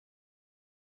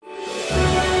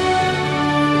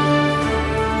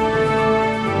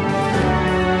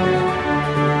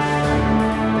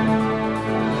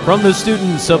From the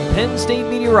students of Penn State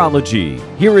Meteorology,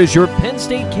 here is your Penn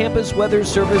State Campus Weather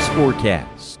Service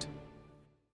forecast.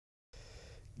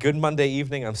 Good Monday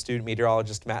evening. I'm student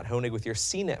meteorologist Matt Hoenig with your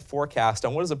CNET forecast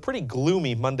on what is a pretty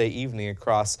gloomy Monday evening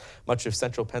across much of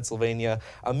central Pennsylvania.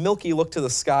 A milky look to the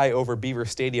sky over Beaver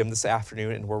Stadium this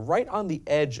afternoon, and we're right on the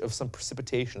edge of some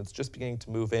precipitation. It's just beginning to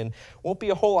move in. Won't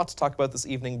be a whole lot to talk about this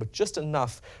evening, but just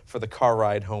enough for the car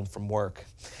ride home from work.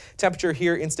 Temperature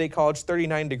here in State College,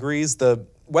 39 degrees. The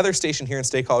weather station here in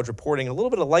State College reporting a little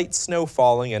bit of light snow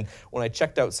falling, and when I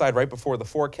checked outside right before the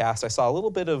forecast, I saw a little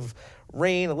bit of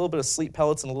rain, a little bit of sleet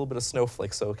pellets, and a little bit of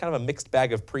snowflakes, so kind of a mixed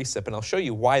bag of precip, and I'll show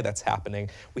you why that's happening.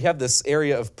 We have this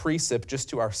area of precip just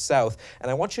to our south, and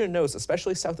I want you to notice,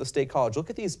 especially south of State College, look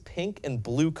at these pink and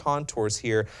blue contours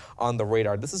here on the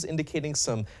radar. This is indicating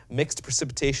some mixed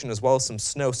precipitation as well as some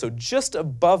snow, so just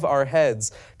above our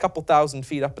heads, a couple thousand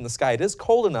feet up in the sky, it is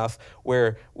cold enough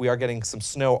where we are getting some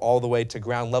snow all the way to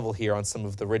ground level here on some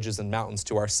of the ridges and mountains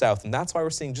to our south, and that's why we're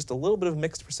seeing just a little bit of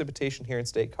mixed precipitation here in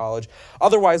State College.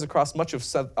 Otherwise, across much of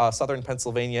southern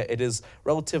Pennsylvania, it is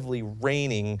relatively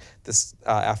raining this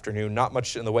afternoon. Not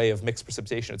much in the way of mixed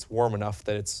precipitation. It's warm enough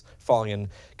that it's falling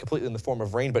completely in the form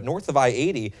of rain. But north of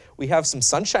I-80, we have some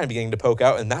sunshine beginning to poke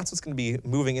out, and that's what's going to be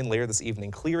moving in later this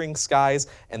evening. Clearing skies,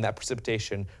 and that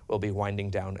precipitation will be winding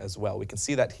down as well. We can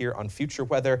see that here on future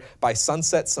weather. By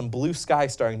sunset, some blue sky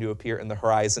starting to appear in the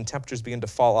horizon. Temperatures begin to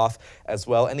fall off as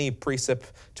well. Any precip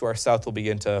to our south will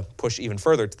begin to push even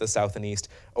further to the south and east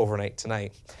overnight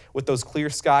tonight. With those clear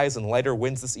skies and lighter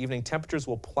winds this evening, temperatures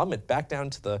will plummet back down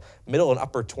to the middle and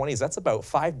upper 20s. That's about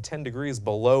 5 to 10 degrees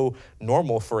below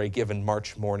normal for a given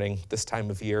March morning this time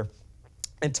of year.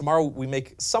 And tomorrow we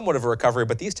make somewhat of a recovery,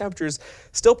 but these temperatures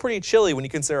still pretty chilly when you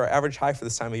consider our average high for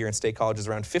this time of year in State College is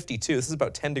around 52. This is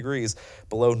about 10 degrees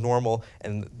below normal,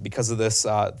 and because of this,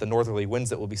 the northerly winds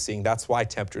that we'll be seeing, that's why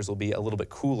temperatures will be a little bit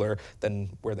cooler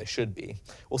than where they should be.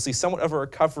 We'll see somewhat of a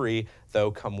recovery, though,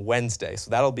 come Wednesday,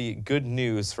 so that'll be good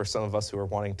news for some of us who are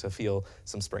wanting to feel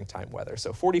some springtime weather.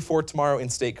 So 44 tomorrow in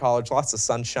State College, lots of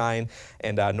sunshine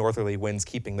and northerly winds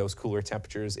keeping those cooler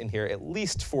temperatures in here, at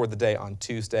least for the day on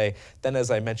Tuesday. Then,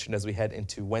 as I mentioned, as we head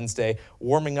into Wednesday,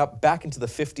 warming up back into the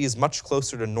 50s, much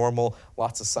closer to normal,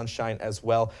 lots of sunshine as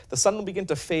well. The sun will begin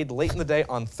to fade late in the day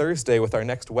on Thursday with our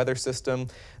next weather system.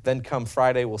 Then come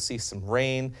Friday, we'll see some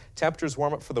rain. Temperatures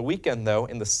warm up for the weekend, though,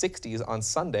 in the 60s on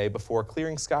Sunday before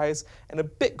clearing skies and a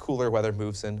bit cooler weather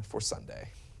moves in for Sunday.